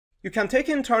You can take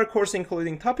an entire course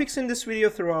including topics in this video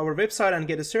through our website and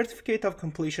get a certificate of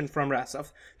completion from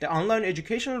RASOF, the online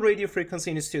educational radio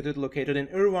frequency institute located in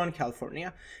Irvine,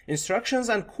 California. Instructions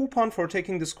and coupon for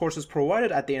taking this course is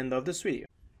provided at the end of this video.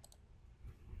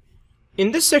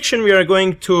 In this section, we are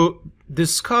going to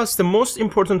discuss the most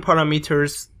important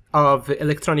parameters of the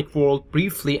electronic world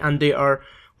briefly, and they are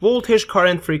voltage,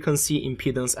 current, frequency,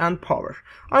 impedance, and power.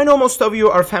 I know most of you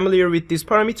are familiar with these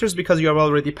parameters because you have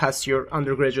already passed your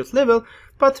undergraduate level,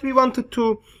 but we wanted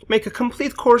to make a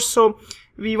complete course, so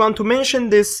we want to mention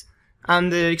this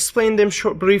and explain them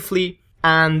briefly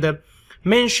and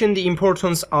mention the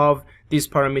importance of these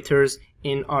parameters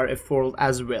in RF world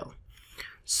as well.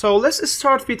 So let's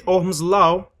start with Ohm's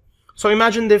law. So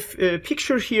imagine the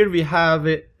picture here. We have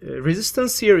a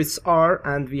resistance here, it's R,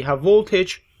 and we have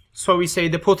voltage. So we say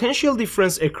the potential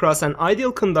difference across an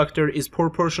ideal conductor is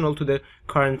proportional to the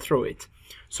current through it.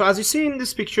 So as you see in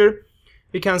this picture,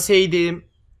 we can say the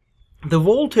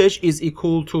voltage is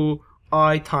equal to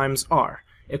I times R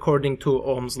according to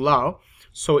Ohm's law.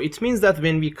 So it means that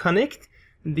when we connect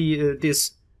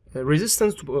this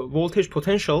resistance to voltage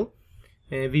potential,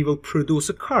 we will produce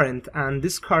a current, and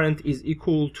this current is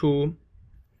equal to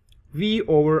V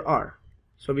over R.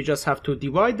 So we just have to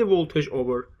divide the voltage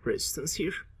over resistance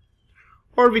here.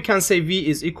 Or we can say V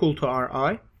is equal to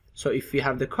Ri. So if we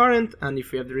have the current and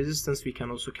if we have the resistance, we can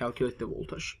also calculate the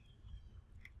voltage.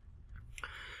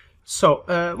 So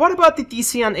what about the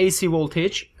DC and AC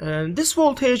voltage? This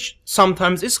voltage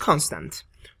sometimes is constant.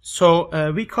 So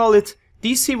we call it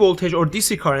DC voltage or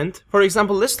DC current. For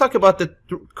example, let's talk about the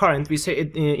current. We say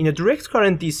in a direct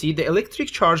current DC, the electric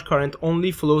charge current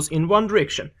only flows in one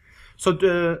direction.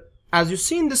 So as you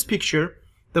see in this picture,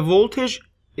 the voltage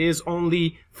is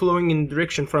only flowing in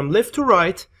direction from left to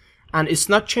right, and it's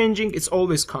not changing, it's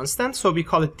always constant, so we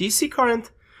call it DC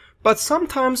current. But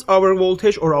sometimes our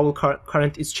voltage or our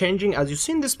current is changing. As you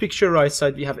see in this picture right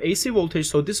side, we have AC voltage,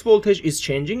 so this voltage is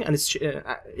changing and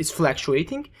it's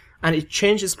fluctuating, and it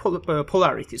changes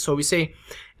polarity. So we say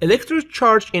electric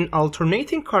charge in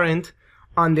alternating current,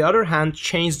 on the other hand,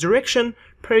 change direction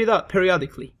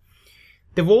periodically.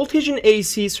 The voltage in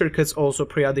AC circuits also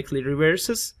periodically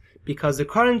reverses because the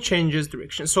current changes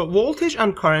direction. So voltage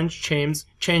and current change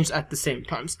at the same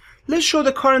times. Let's show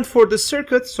the current for the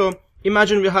circuit. So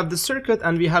imagine we have the circuit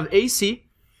and we have AC.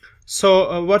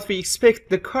 So what we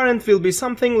expect, the current will be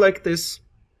something like this,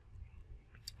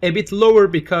 a bit lower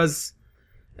because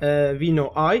we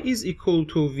know I is equal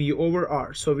to V over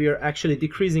R. So we are actually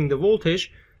decreasing the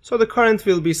voltage. So the current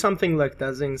will be something like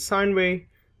that in sine wave,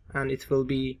 and it will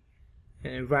be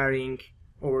varying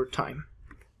over time.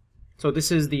 So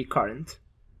this is the current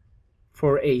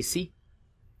for AC.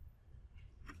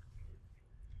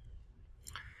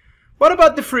 What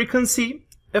about the frequency?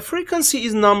 A frequency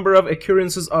is number of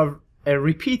occurrences of a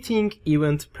repeating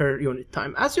event per unit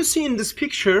time. As you see in this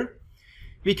picture,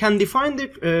 we can define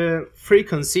the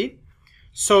frequency.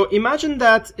 So imagine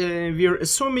that we are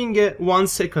assuming 1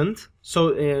 second.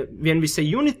 So when we say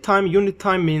unit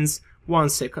time means 1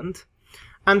 second.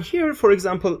 And here, for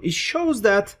example, it shows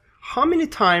that how many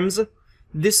times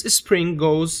this spring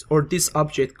goes, or this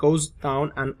object goes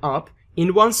down and up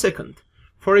in 1 second.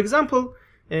 For example,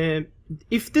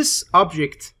 if this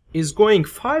object is going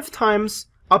 5 times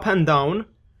up and down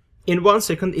in 1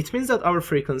 second, it means that our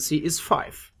frequency is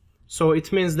 5. So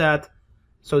it means that,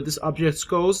 so this object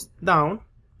goes down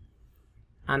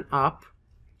and up.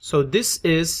 So this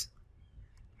is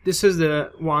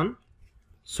the one.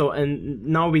 So, and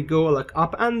now we go like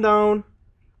up and down,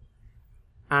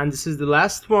 and this is the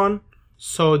last one.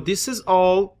 So this is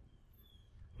all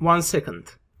 1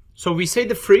 second. So we say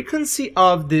the frequency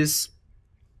of this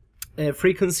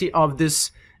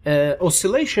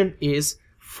oscillation is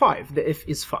 5. The F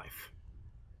is 5.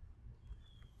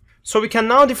 So we can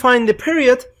now define the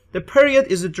period. The period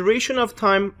is the duration of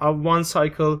time of one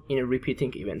cycle in a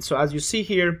repeating event. So as you see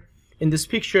here in this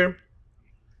picture,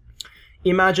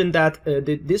 imagine that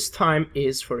this time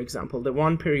is, for example, the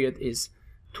one period is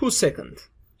 2 seconds.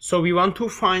 So we want to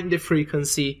find the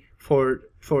frequency for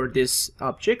this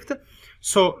object.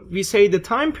 So we say the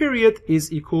time period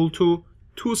is equal to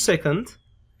 2 seconds.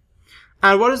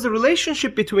 And what is the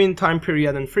relationship between time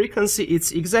period and frequency?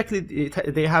 It's exactly,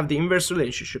 they have the inverse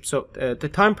relationship. So the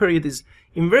time period is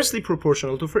inversely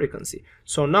proportional to frequency.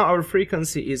 So now our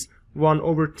frequency is 1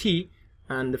 over t,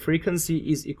 and the frequency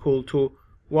is equal to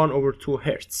 1 over 2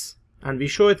 hertz. And we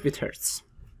show it with hertz.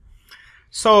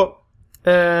 So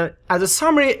as a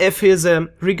summary, F is a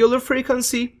regular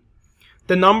frequency.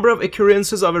 The number of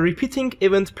occurrences of a repeating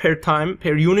event per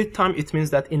unit time, it means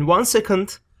that in 1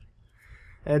 second.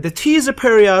 The t is a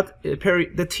period.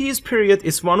 The t is period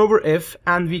is 1 over f,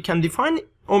 and we can define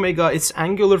omega, its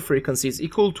angular frequency, is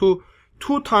equal to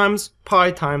 2 times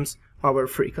pi times our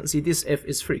frequency. This f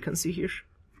is frequency here.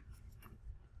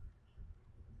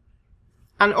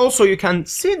 And also you can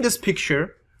see this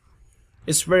picture.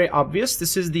 It's very obvious.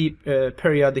 This is the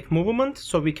periodic movement,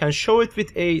 so we can show it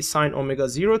with a sine omega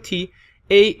 0 t.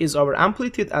 A is our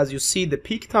amplitude, as you see, the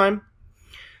peak time.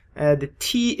 The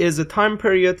t is the time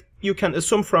period. You can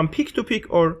assume from peak to peak,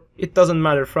 or it doesn't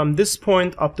matter, from this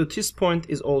point up to this point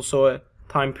is also a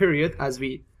time period, as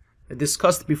we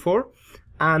discussed before.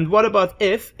 And what about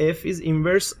f? F is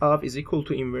equal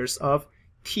to inverse of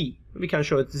t. We can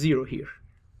show it 0 here.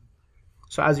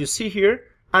 So as you see here.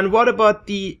 And what about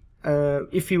the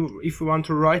if we want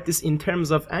to write this in terms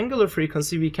of angular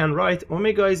frequency, we can write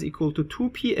omega is equal to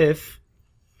 2pf.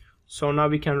 So now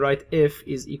we can write f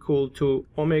is equal to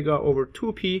omega over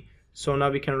 2p. So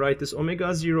now we can write this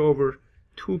omega 0 over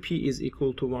 2p is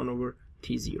equal to 1 over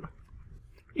t0.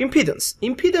 Impedance.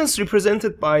 Impedance,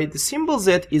 represented by the symbol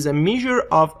Z, is a measure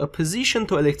of a position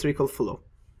to electrical flow.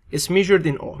 It's measured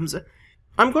in ohms.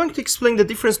 I'm going to explain the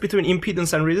difference between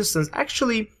impedance and resistance.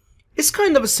 Actually, it's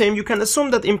kind of the same. You can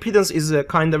assume that impedance is a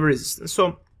kind of resistance.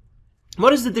 So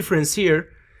what is the difference here?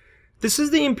 This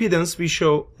is the impedance we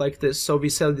show like this. So we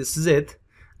say this Z,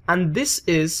 and this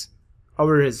is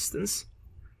our resistance.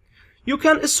 You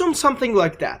can assume something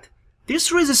like that.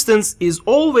 This resistance is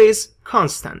always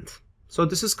constant. So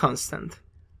this is constant.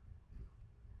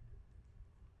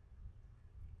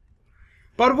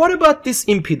 But what about this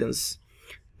impedance?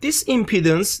 This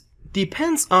impedance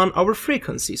depends on our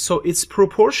frequency. So it's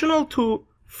proportional to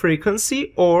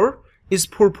frequency or is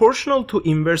proportional to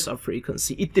inverse of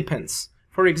frequency. It depends.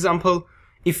 For example,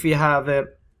 if we have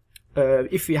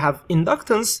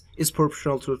inductance, it's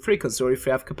proportional to frequency, or if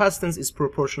we have capacitance, it's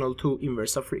proportional to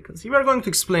inverse of frequency. We are going to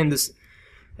explain this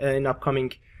in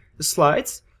upcoming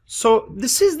slides. So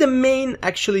this is the main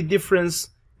actually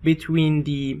difference between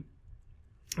the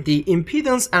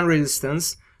impedance and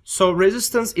resistance. So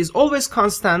resistance is always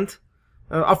constant.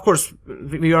 Of course,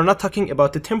 we are not talking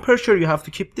about the temperature. You have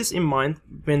to keep this in mind.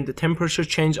 When the temperature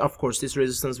changes, of course, this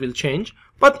resistance will change.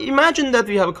 But imagine that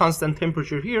we have a constant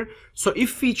temperature here. So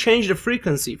if we change the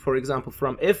frequency, for example,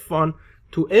 from F1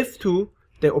 to F2,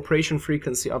 the operation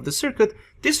frequency of the circuit,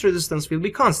 this resistance will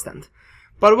be constant.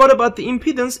 But what about the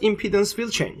impedance? Impedance will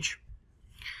change.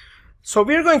 So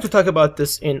we are going to talk about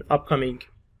this in upcoming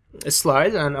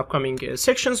slides and upcoming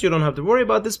sections. You don't have to worry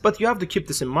about this, but you have to keep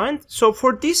this in mind. So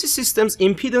for DC systems,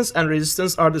 impedance and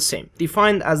resistance are the same,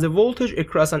 defined as the voltage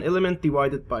across an element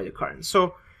divided by the current.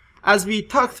 So as we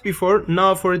talked before,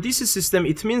 now for a DC system,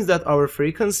 it means that our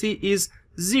frequency is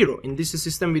 0. In DC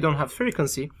system, we don't have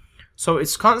frequency, so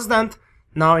it's constant.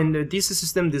 Now in the DC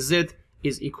system, the Z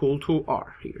is equal to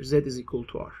R here. Z is equal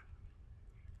to R.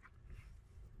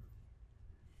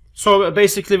 So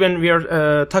basically, when we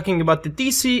are talking about the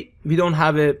DC, we don't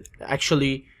have a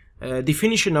actually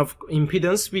definition of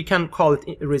impedance. We can call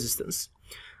it resistance.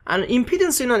 And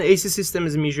impedance in an AC system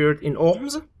is measured in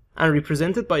ohms and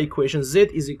represented by equation Z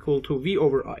is equal to V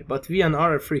over I. But V and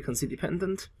R are frequency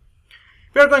dependent.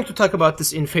 We are going to talk about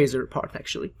this in phasor part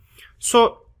actually.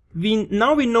 So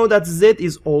now we know that Z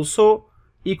is also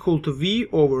equal to V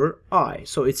over I.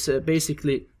 So it's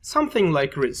basically something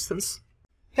like resistance.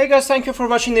 Hey guys, thank you for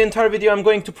watching the entire video. I'm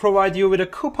going to provide you with a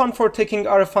coupon for taking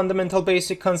RF Fundamental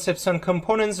Basic Concepts and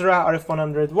Components, RA RF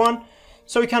 101.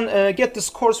 So you can get this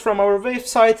course from our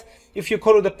website. If you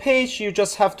go to the page, you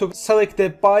just have to select the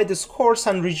buy this course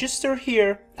and register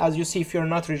here, as you see if you're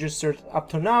not registered up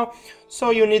to now.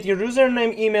 So you need your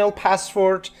username, email,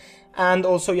 password, and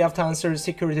also you have to answer a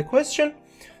security question.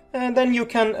 And then you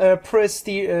can press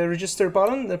the register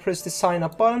button, press the sign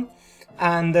up button,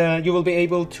 and you will be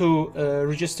able to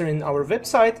register in our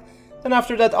website. Then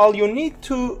after that, all you need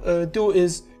to do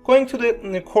is going to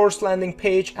the course landing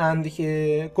page and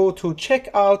go to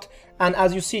checkout, and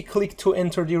as you see, click to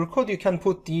enter your code. You can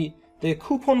put the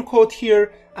coupon code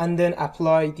here and then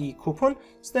apply the coupon.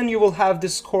 So then you will have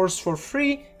this course for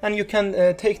free, and you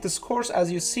can take this course.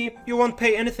 As you see, you won't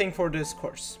pay anything for this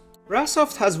course.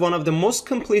 Rasoft has one of the most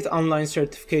complete online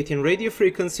certificate in radio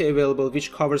frequency available,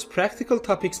 which covers practical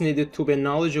topics needed to be a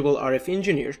knowledgeable RF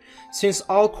engineer. Since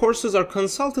all courses are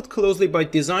consulted closely by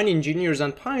design engineers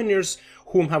and pioneers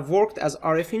whom have worked as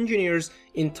RF engineers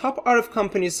in top RF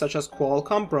companies such as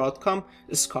Qualcomm, Broadcom,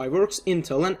 Skyworks,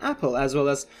 Intel, and Apple, as well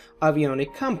as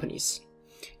avionic companies.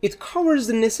 It covers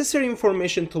the necessary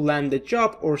information to land a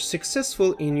job or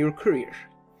successful in your career.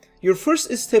 Your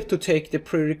first step to take the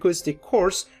prerequisite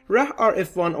course,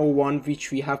 RF 101, which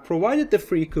we have provided the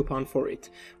free coupon for it,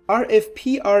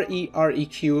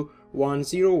 RFPREREQ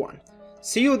 101.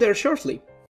 See you there shortly.